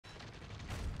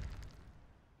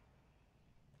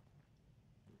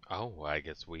Oh, well, I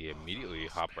guess we immediately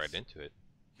hop right into it.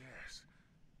 Yes.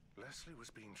 Leslie was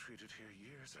being treated here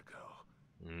years ago.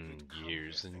 He'd come here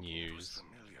Years and thinking it was years.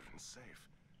 familiar and safe.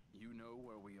 You know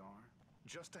where we are?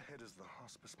 Just ahead is the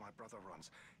hospice my brother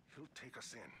runs. He'll take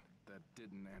us in. That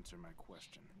didn't answer my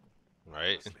question. I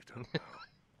Right? honestly don't know.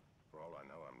 For all I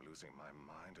know, I'm losing my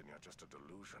mind and you're just a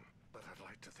delusion. But I'd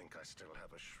like to think I still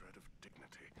have a shred of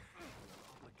dignity and an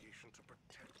obligation to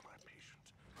protect my patient.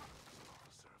 As an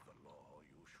officer of the law,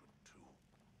 you should too.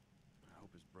 I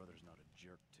hope his brother's not a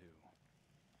jerk, too.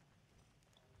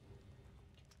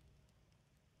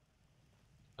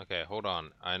 Okay, hold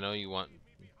on. I know you want...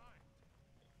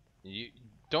 You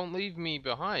don't leave me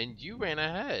behind. You ran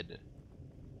ahead.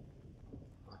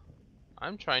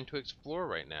 I'm trying to explore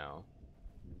right now.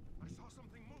 I saw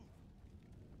something move.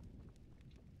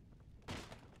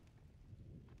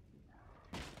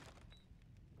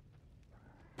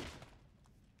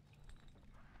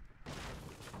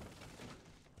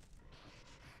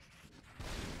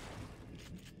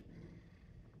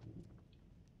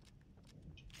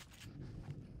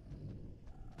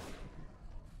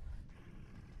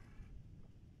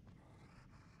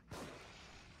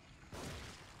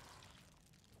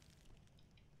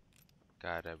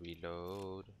 Gotta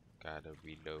reload. Gotta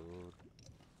reload.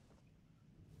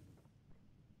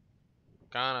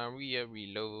 Gonna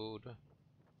reload.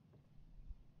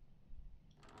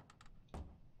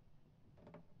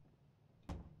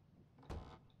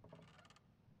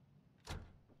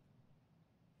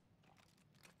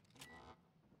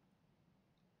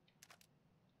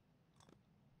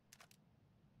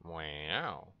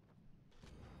 Wow.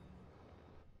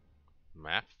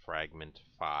 Map fragment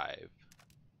 5.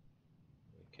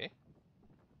 Okay.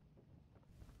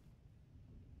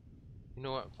 You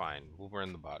know what? Fine. We'll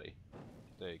burn the body.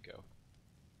 There you go.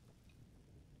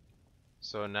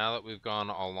 So now that we've gone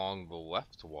along the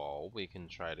left wall, we can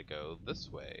try to go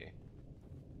this way.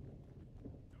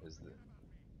 Is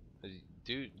the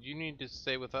dude? You need to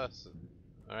stay with us.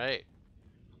 All right.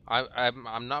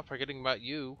 I'm not forgetting about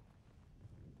you,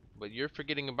 but you're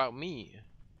forgetting about me.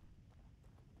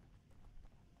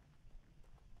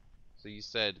 So you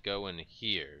said go in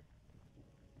here.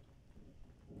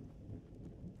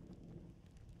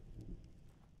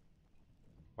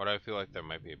 Why do I feel like there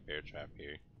might be a bear trap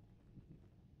here?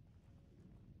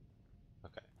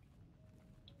 Okay.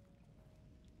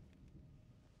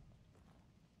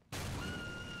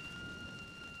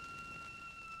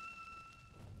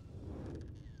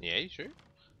 Yeah, you sure?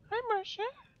 Hi, Marcia.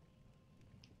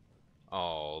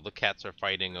 Oh, the cats are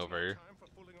fighting There's no over time for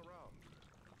fooling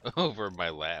around. over my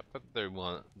lap, but they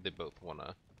both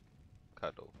wanna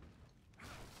cuddle.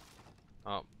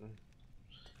 Oh,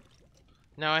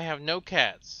 now I have no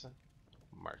cats,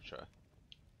 Marcia.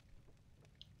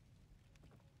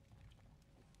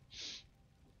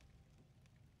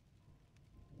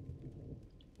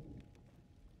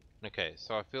 Okay,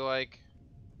 so I feel like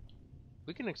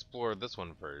we can explore this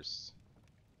one first.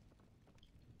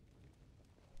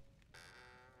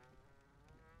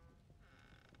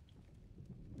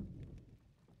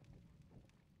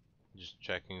 Just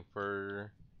checking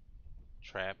for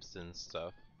traps and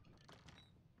stuff.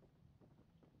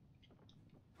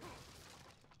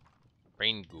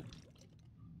 Brain goop.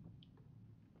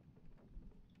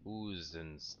 Ooze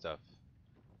and stuff.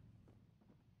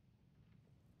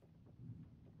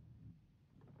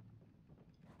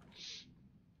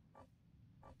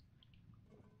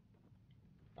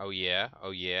 Oh yeah?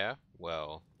 Oh yeah?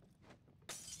 Well.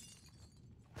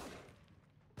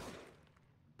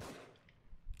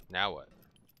 Now what?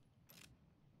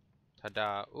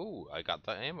 Ta-da! Ooh, I got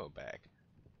the ammo back.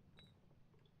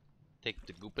 Take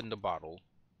the goop in the bottle.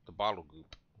 The bottle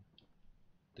goop.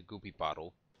 The goopy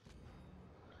bottle.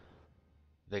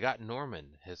 They got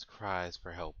Norman. His cries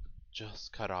for help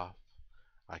just cut off.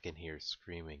 I can hear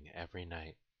screaming every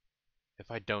night.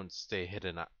 If I don't stay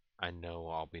hidden, I know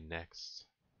I'll be next.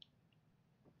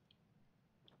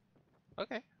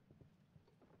 Okay.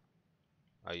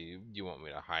 Oh, you want me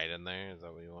to hide in there? Is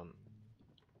that what you want?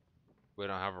 We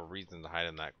don't have a reason to hide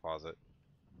in that closet.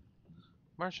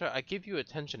 Marcia, I give you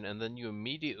attention and then you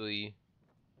immediately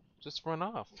just run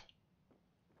off.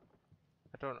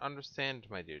 I don't understand,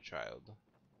 my dear child.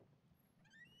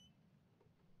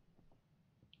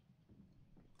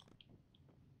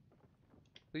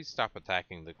 Please stop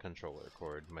attacking the controller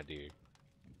cord, my dear.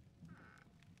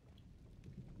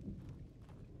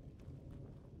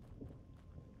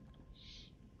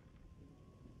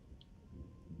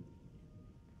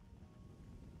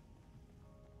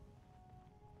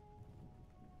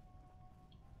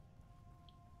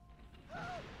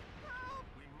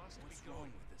 We must What's be wrong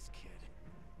going. with this kid?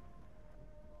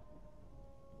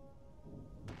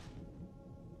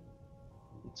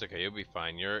 It's okay, you'll be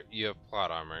fine. You have plot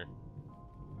armor.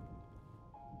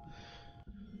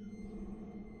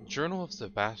 Journal of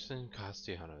Sebastian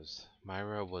Castellanos.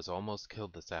 Myra was almost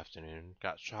killed this afternoon.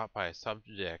 Got shot by a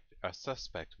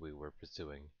suspect we were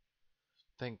pursuing.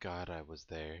 Thank God I was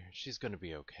there. She's gonna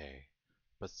be okay.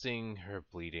 But seeing her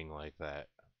bleeding like that,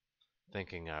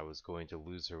 thinking I was going to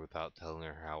lose her without telling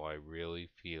her how I really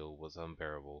feel was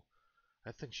unbearable.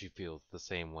 I think she feels the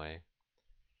same way.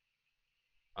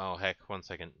 Oh heck, 1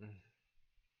 second.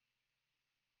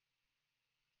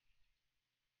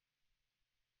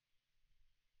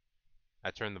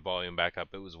 I turned the volume back up,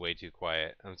 it was way too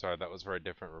quiet. I'm sorry, that was for a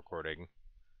different recording.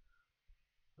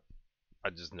 I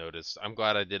just noticed. I'm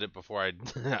glad I did it before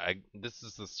this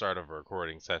is the start of a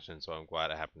recording session, so I'm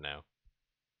glad it happened now.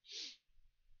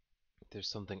 There's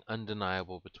something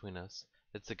undeniable between us.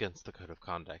 It's against the code of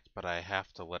conduct, but I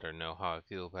have to let her know how I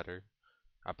feel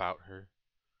about her.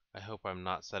 I hope I'm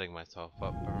not setting myself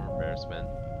up for embarrassment.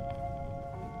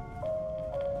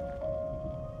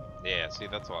 Yeah, see,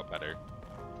 that's a lot better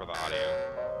for the audio.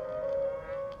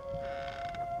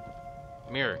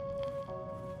 Mirror.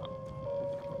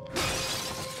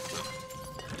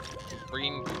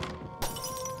 Green.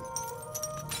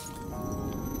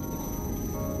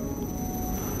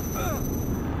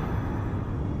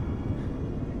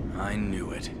 I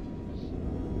knew it.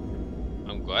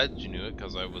 I'm glad you knew it,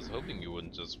 because I was hoping you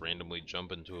wouldn't just randomly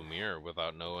jump into a mirror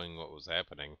without knowing what was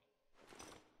happening.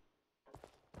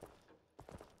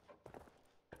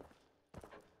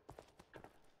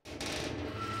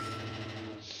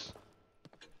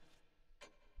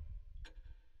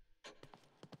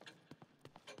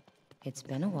 It's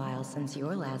been a while since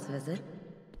your last visit.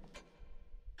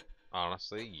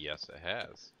 Honestly, yes it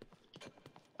has.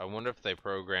 I wonder if they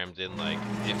programmed in, like,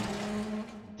 if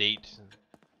date,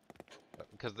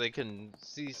 because they can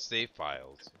see save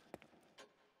files.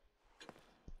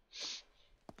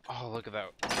 Oh, look at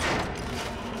that.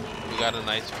 We got a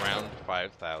nice round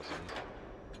 5,000.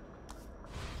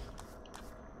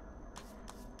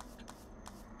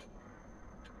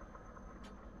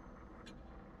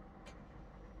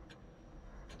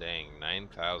 Dang,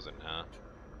 9,000, huh?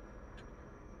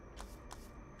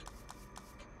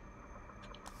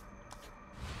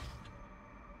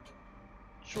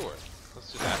 Sure,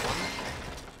 let's do that one.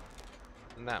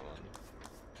 And that one.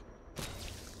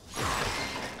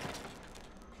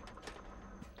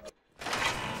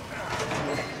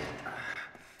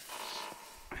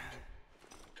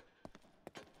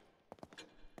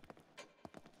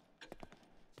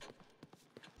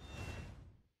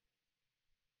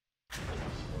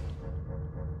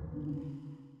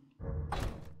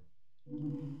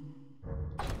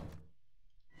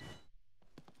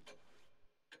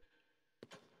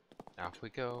 Off we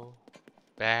go.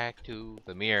 Back to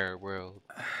the mirror world.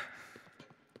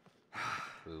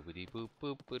 Boopity boop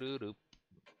boop doo doop.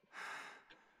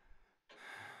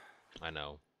 I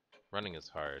know. Running is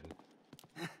hard.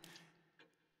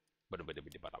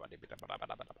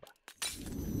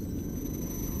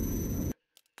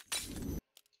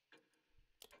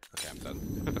 Okay, I'm done.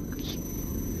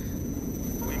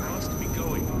 We must be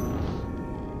going.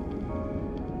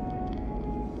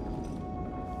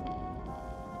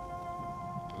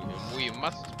 We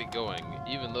must be going,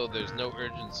 even though there's no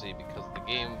urgency because the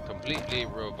game completely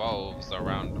revolves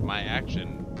around my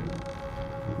action.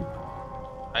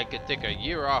 I could take a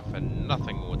year off and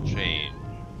nothing would change.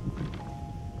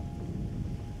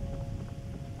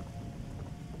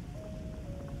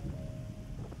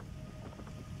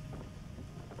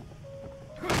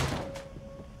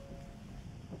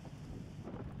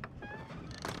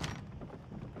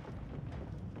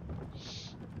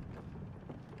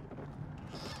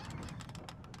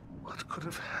 What could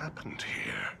have happened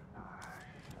here?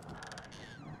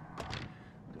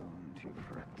 Don't you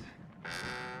fret.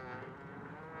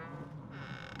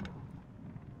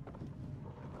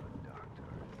 The doctor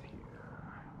is here.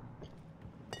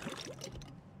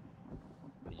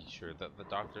 Are you sure that the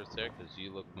doctor's there? Because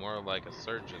you look more like a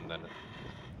surgeon than a...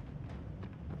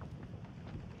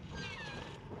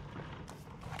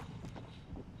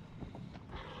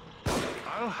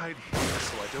 I'll hide here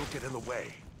so I don't get in the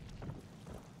way.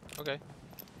 Okay.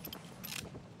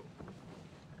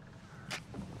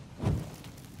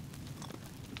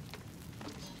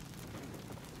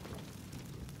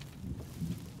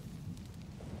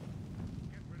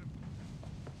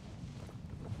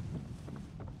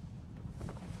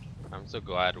 I'm so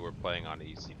glad we're playing on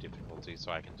easy difficulty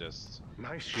so I can just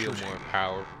Nice feel shooting. more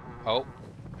power. Oh.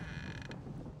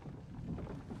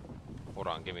 Hold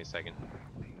on, give me a second.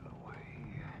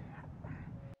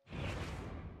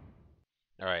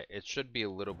 Alright, it should be a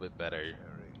little bit better.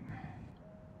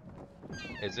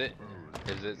 Is it?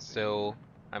 Is it still?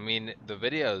 I mean, the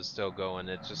video is still going.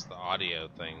 It's just the audio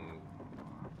thing.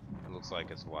 Looks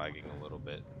like it's lagging a little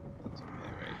bit. That's okay,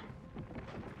 right?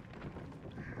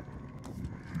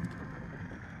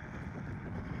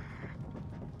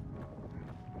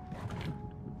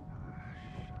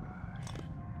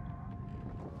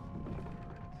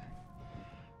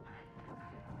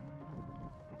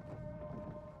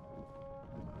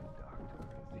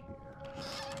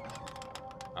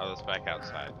 Oh, that's back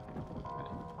outside.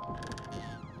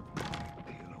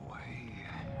 Peel away.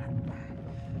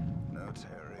 No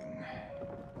tearing.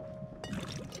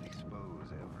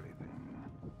 Expose everything.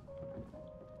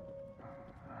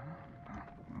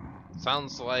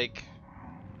 Sounds like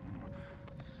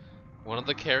one of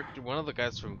the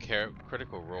guys from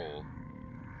Critical Role.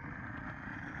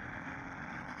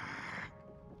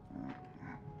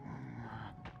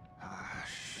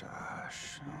 Hush,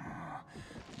 hush.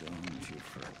 Don't you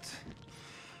fret.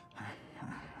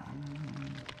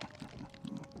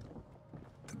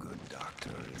 The good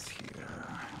doctor is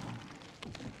here.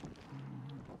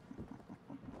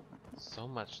 So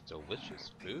much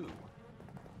delicious food.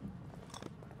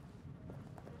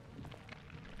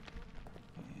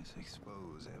 Yes,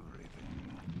 expose everything.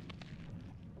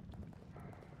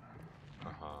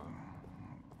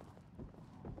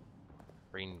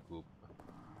 Brain goop.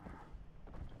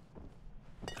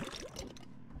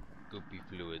 Goopy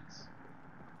fluids.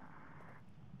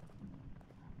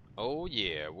 Oh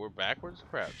yeah, we're backwards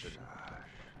crouching.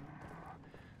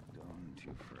 Don't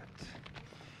you fret.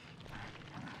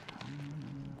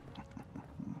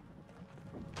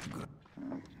 Good.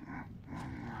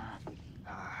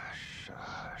 Hush,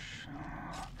 hush.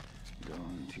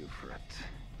 Don't you fret.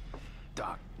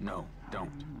 Doc, no,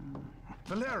 don't.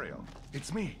 Valerio,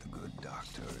 it's me. The good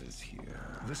doctor is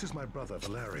here. This is my brother,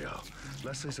 Valerio.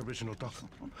 Leslie's original doctor.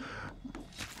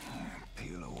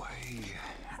 Peel away.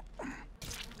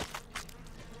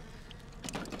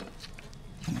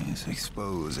 Yes,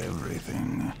 expose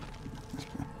everything.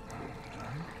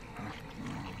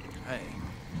 Hey,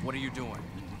 what are you doing?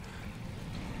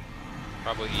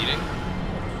 Probably eating.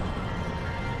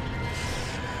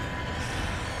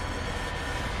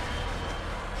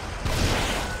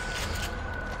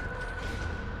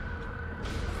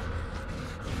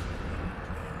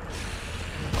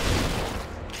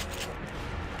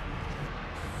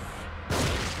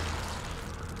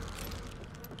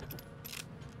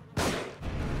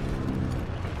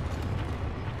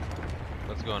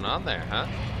 What's going on there, huh?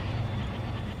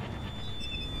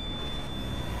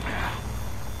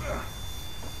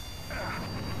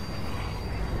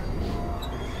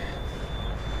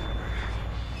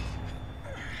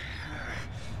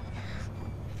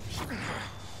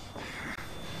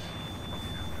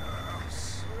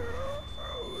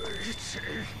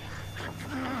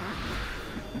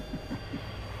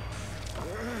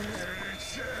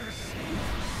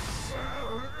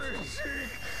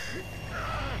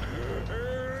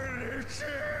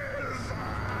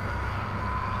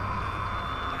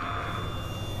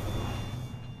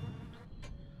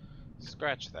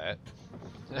 Scratch that.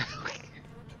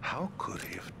 How could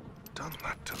he have done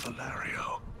that to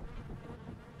Valerio?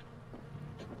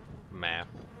 Math.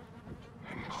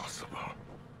 Impossible.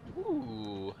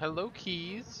 Ooh, hello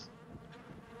keys.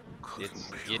 Couldn't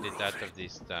Let's be get it out right. of the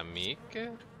stomach.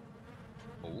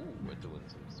 Ooh, we're doing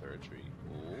some surgery.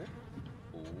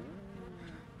 Ooh. Ooh.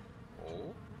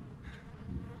 Oh.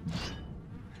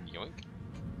 Yoink.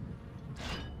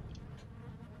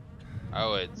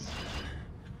 Oh, it's...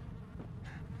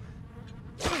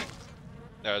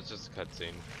 No, it's just a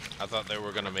cutscene. I thought they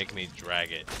were gonna make me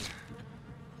drag it.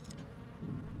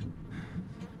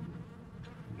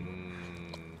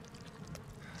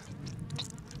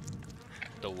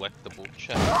 Delectable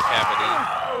chest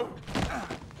cavity.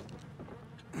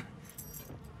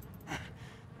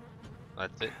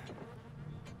 That's it.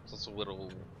 Just a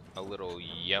little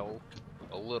yelp.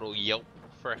 A little yelp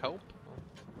for help.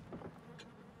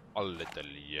 A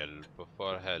little yelp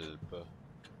for help.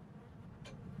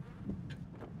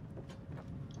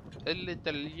 A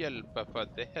little yelp for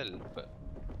the help.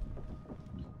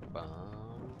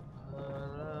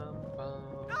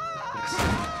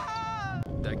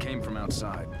 That came from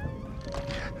outside.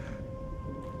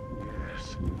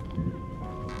 Yes.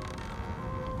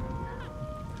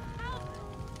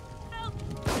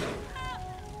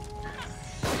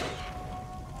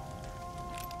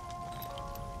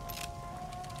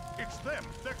 It's them.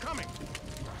 They're coming.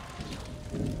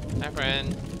 Hi,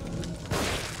 friend.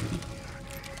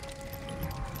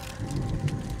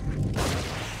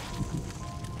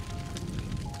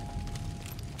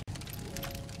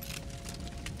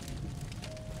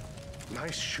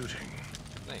 Nice shooting.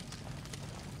 Nice.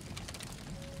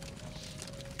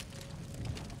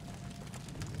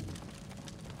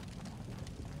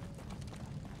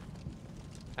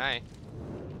 Hi.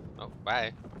 Oh,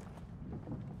 bye.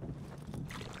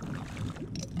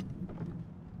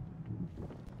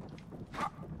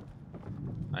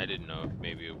 I didn't know if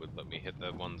maybe it would let me hit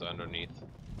the ones underneath.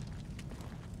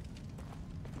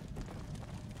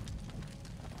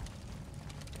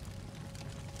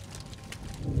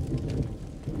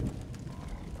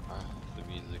 The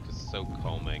music is so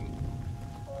calming.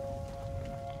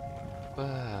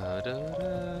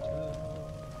 Ba-da-da-da.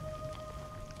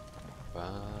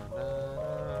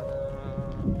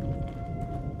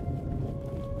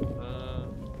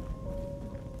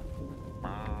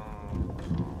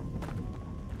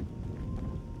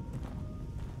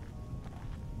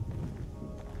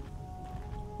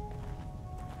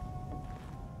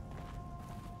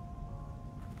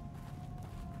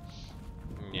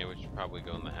 Yeah, we should probably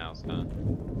go in the house, huh?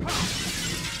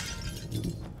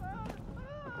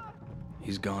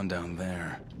 He's gone down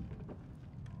there.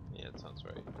 Yeah, that sounds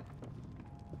right.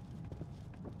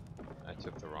 I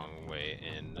took the wrong way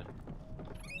in.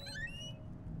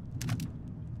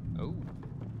 Oh.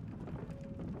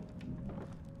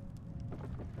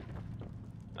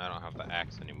 I don't have the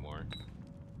axe anymore.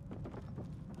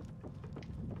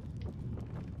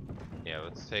 Yeah,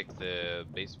 let's take the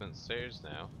basement stairs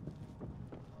now.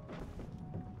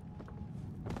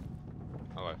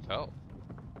 Oh, I fell.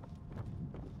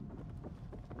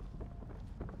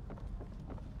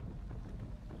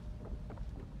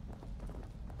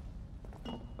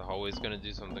 The hallway's gonna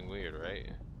do something weird, right?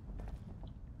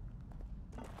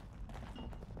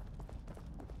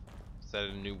 Is that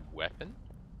a new weapon?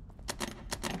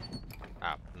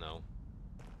 Ah, no.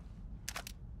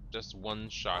 Just one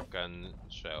shotgun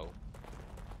shell.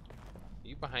 Are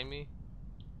you behind me?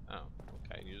 Oh,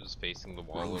 okay. You're just facing the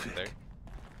wall over there.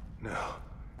 No,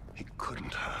 he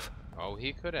couldn't have. Oh,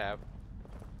 he could have.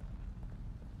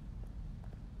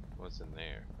 What's in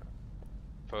there?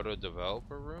 Photo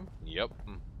developer room? Yep.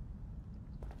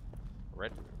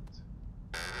 Red rooms.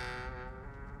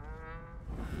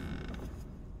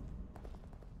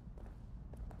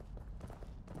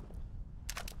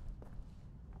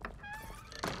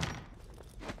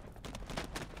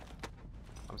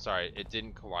 I'm sorry, it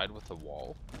didn't collide with the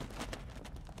wall?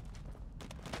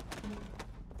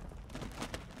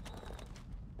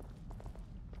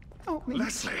 Help me.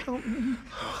 Leslie! Help me.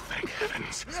 Oh, thank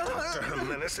heavens. Dr.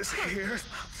 Jimenez is here.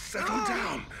 Settle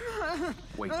down.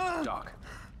 Wait, Doc.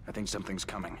 I think something's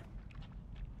coming.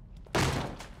 Oh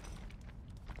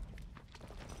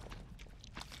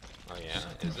yeah,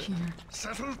 is it? Here.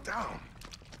 Settle down.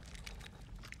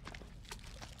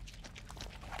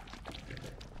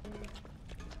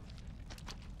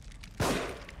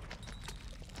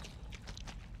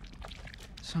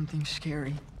 Something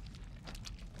scary.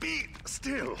 Be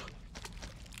still.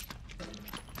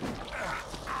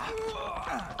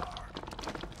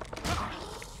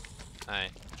 Hi.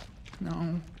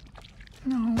 No.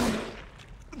 No.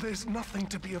 There's nothing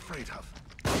to be afraid of.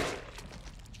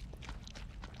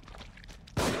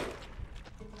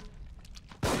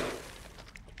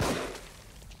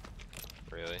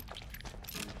 Really?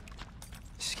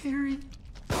 Scary.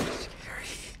 Scary.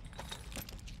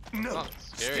 No, Oh,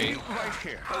 scary. stay right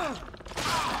here.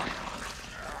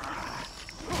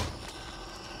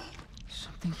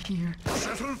 Something here.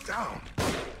 Settle down.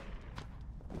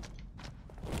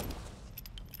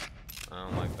 I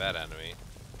don't like that enemy.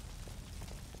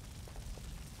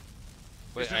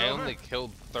 Wait, Is it I over? only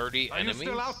killed 30 Are you enemies?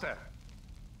 still out there?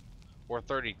 Or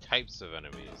 30 types of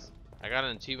enemies. I got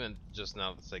an achievement just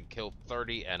now that said kill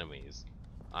 30 enemies.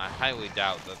 I highly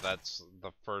doubt that that's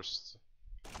the first.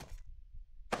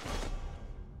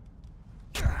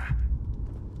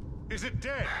 Is it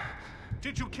dead?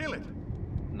 Did you kill it?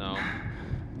 No.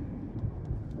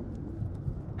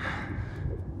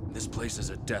 This place is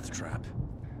a death trap.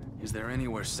 Is there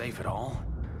anywhere safe at all?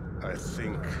 I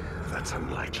think that's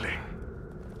unlikely.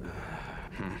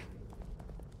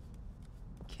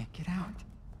 Can't get out.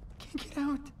 Can't get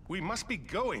out. We must be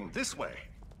going this way.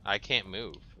 I can't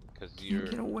move because you're.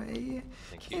 Can't get away.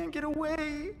 Thank you. Can't get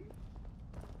away.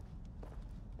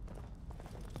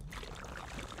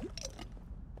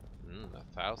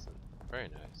 1,000. Very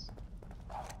nice.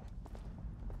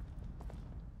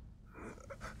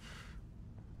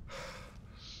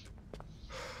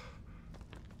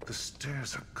 The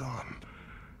stairs are gone.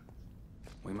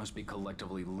 We must be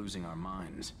collectively losing our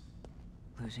minds.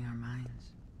 Losing our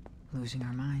minds. Losing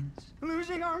our minds.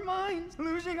 Losing our minds.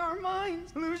 Losing our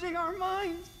minds. Losing our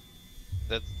minds.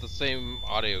 That's the same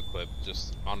audio clip,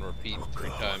 just on repeat 3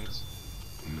 times.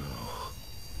 No.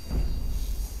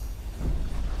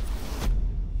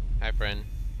 Hi, friend.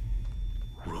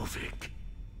 Rovik,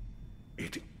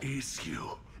 it is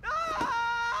you.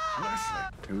 Leslie!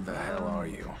 Who the hell are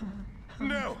you?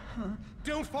 No!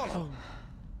 Don't follow!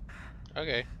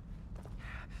 Okay.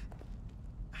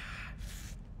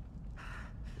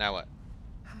 Now what?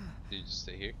 Do you just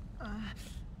stay here?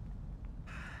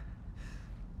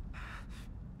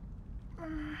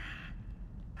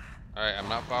 Alright, I'm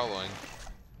not following.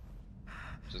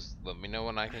 Just let me know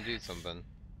when I can do something.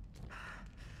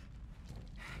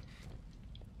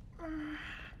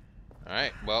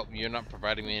 Alright, well, you're not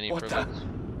providing me any further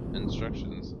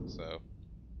instructions, so...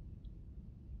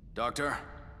 Doctor?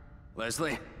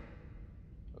 Leslie?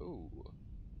 Ooh.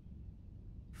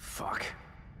 Fuck.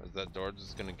 Is that door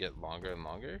just gonna get longer and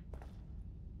longer?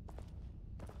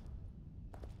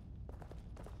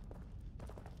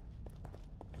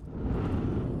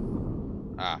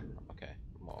 Ah, okay.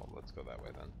 Well, let's go that way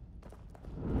then.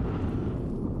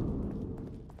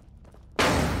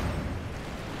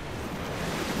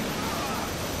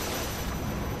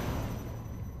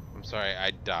 I'm sorry,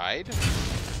 I died?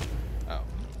 Oh.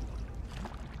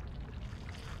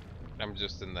 I'm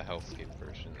just in the Hellscape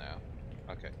version now.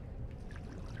 Okay.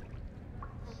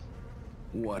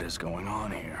 What is going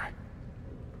on here?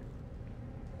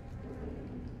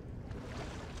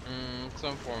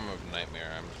 Some form of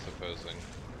nightmare, I'm supposing.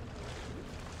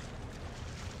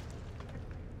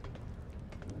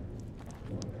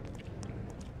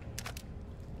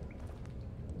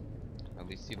 At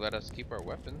least he let us keep our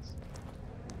weapons.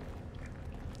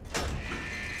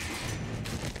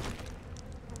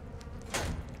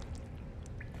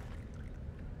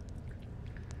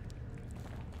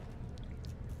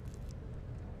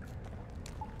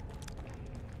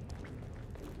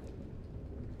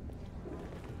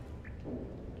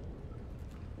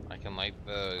 I can light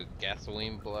the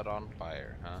gasoline blood on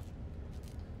fire, huh?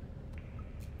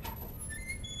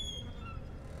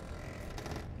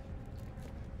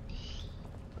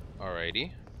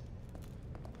 Alrighty.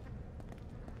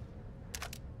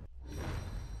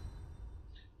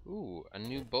 Ooh, a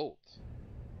new bolt.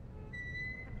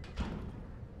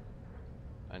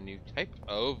 A new type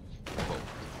of bolt.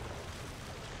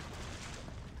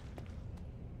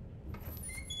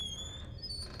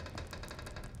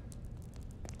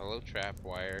 Hello, trap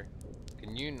wire.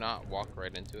 Can you not walk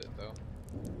right into it, though?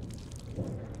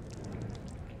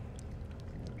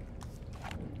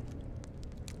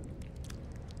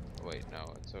 Wait,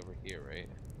 no, it's over here, right?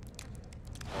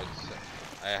 Oh,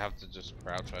 I have to just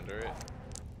crouch under it?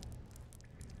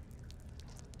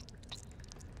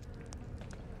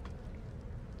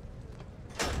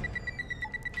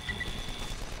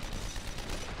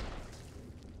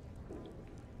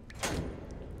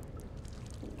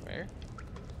 Where?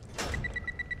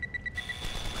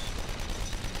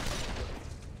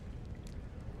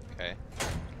 Okay.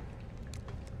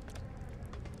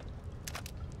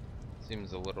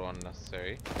 Seems a little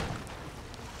unnecessary.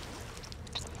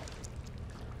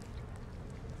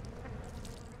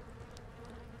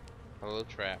 Hello,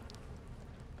 trap.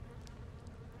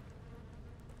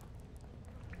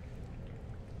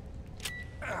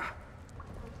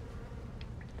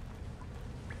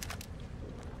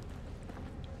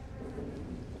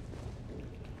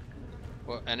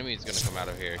 What enemy's gonna come out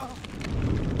of here?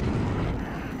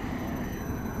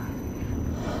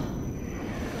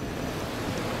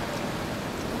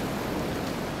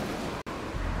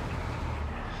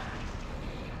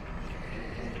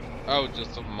 Oh,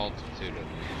 just a multitude of them.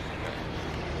 Okay.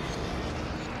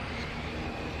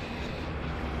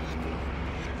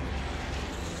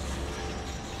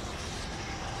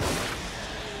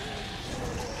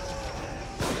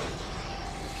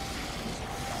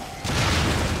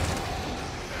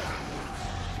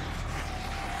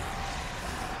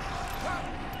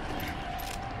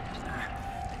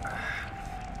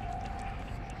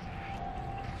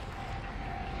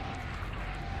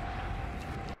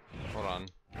 Hold on.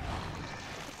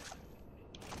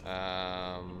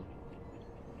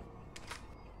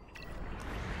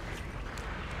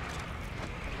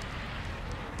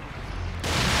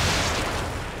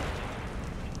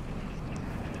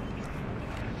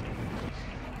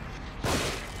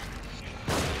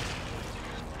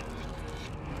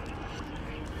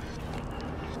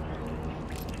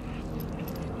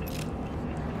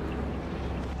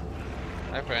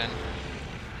 Hi, friend.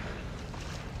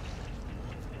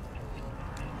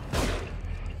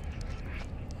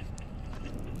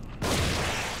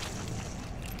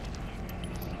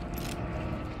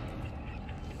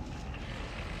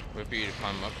 Wait for you to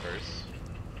climb up first.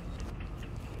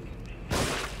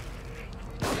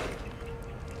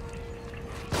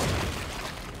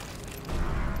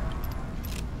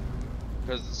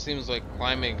 Because it seems like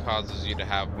climbing causes you to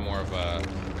have more of a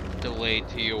delay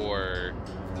to your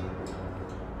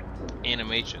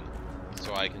animation,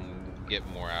 so I can get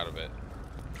more out of it.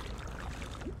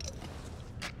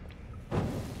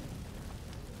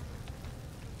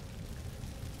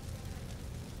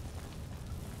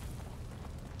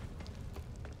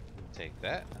 Take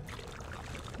that.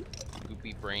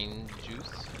 Goopy brain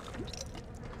juice.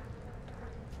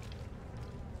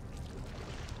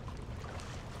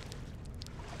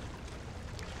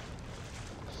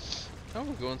 Oh,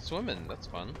 we're going swimming. That's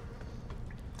fun.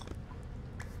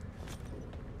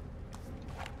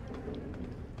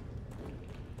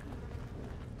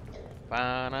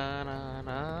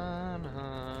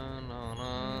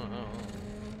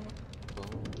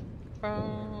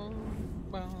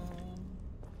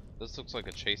 This looks like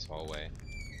a chase hallway.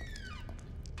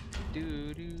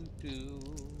 Do do do.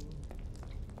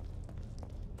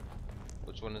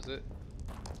 Which one is it?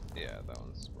 Yeah, that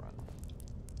one's run.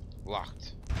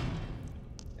 Locked.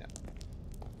 Yeah.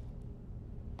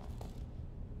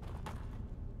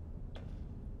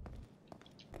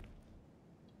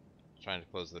 Trying to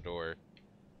close the door.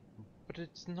 But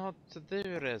it's not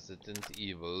the Resident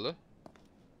Evil.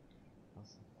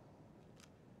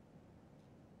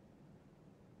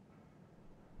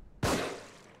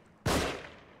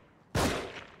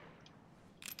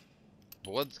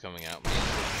 Blood's coming out, man.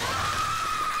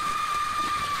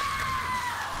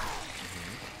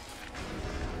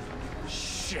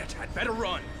 Shit, I'd better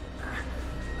run.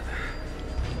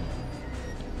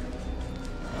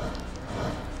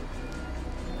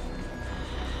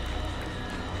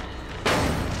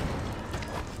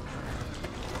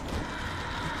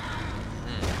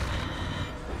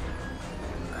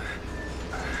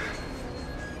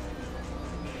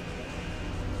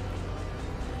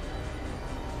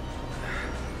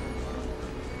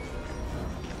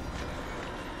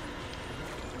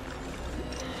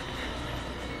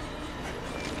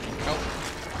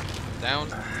 Down,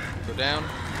 go down,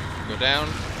 go down,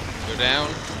 go down,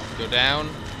 go down,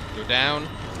 go down,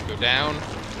 go down,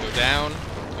 go down,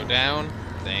 go down.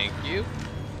 Thank you.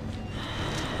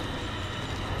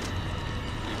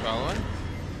 You following?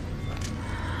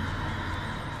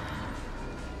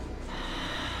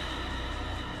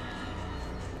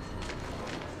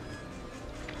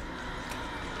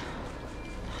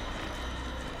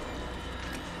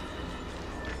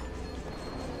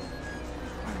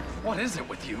 What is it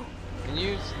with you? Can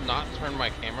you not turn my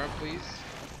camera, please?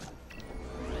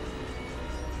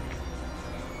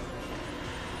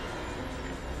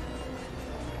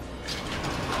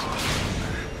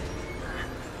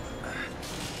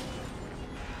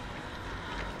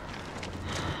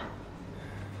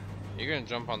 You're gonna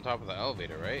jump on top of the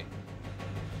elevator, right?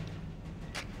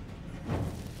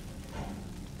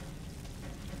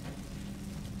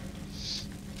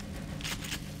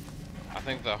 I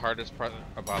think the hardest part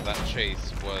about that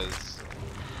chase was...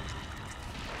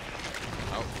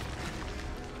 Oh.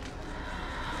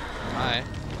 Hi.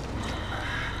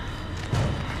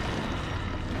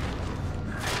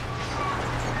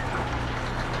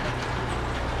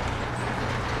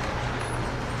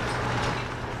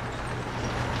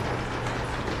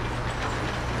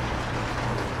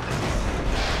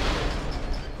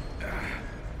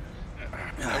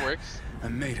 That works. I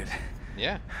made it.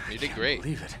 Yeah, you did great.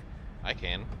 Believe it. I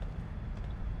can.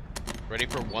 Ready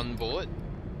for one bullet?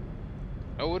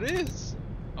 Oh, it is!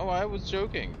 Oh, I was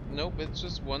joking. Nope, it's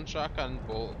just one shotgun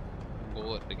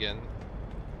bullet again.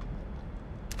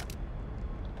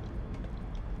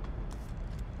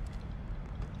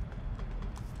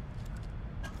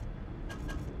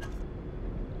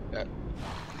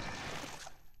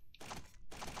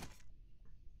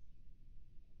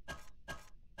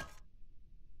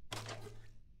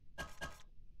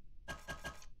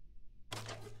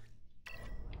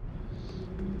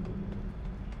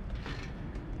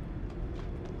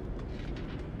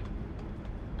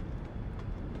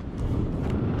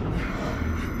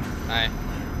 Hi.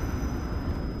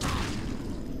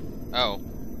 Oh.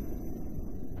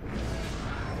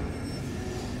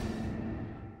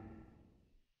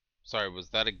 Sorry, was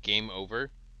that a game over?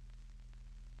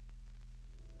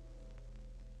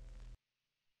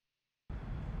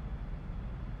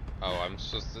 Oh, I'm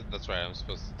supposed to, that's right, I'm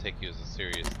supposed to take you as a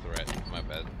serious threat. My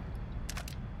bad.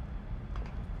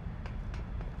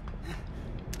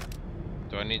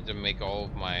 Do I need to make all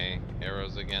of my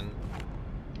arrows again?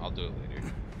 I'll do it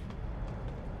later.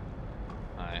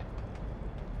 Hi.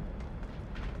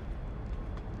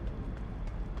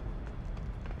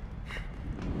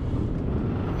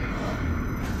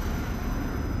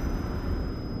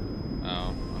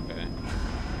 Oh, okay.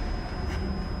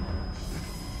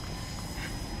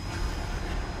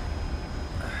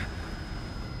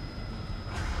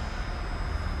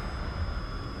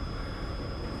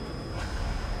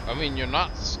 I mean, you're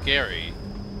not scary.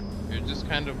 You're just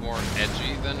kind of more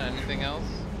edgy than anything else.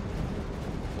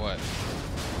 What?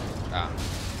 Ah.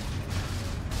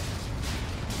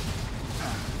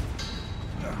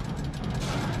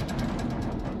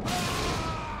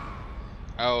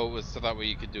 Oh, it was so that way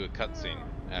you could do a cutscene.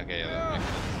 Okay, yeah, that makes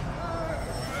sense.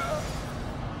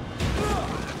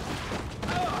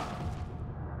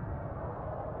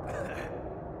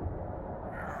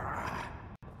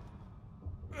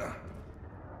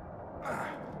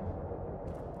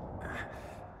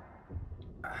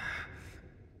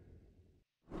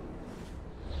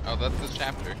 Oh, that's the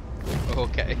chapter.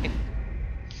 Okay.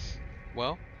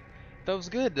 Well, that was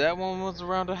good. That one was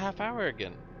around a half hour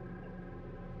again.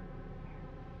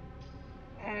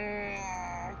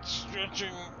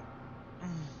 Stretching.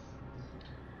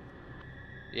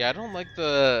 Yeah, I don't like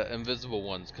the invisible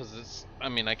ones because it's, I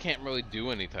mean, I can't really do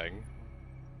anything.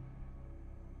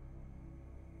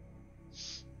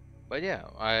 But yeah,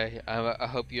 I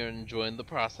hope you're enjoying the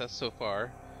process so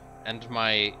far, and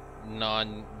my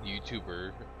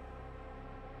non-YouTuber,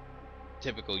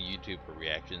 typical YouTuber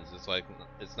reactions. It's like,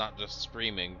 it's not just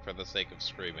screaming for the sake of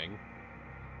screaming.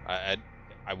 I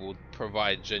will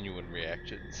provide genuine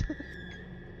reactions.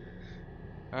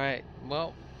 Alright,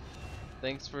 well,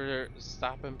 thanks for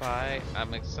stopping by.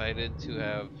 I'm excited to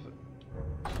have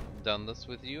done this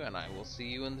with you, and I will see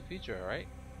you in the future, alright?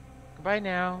 Goodbye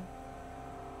now.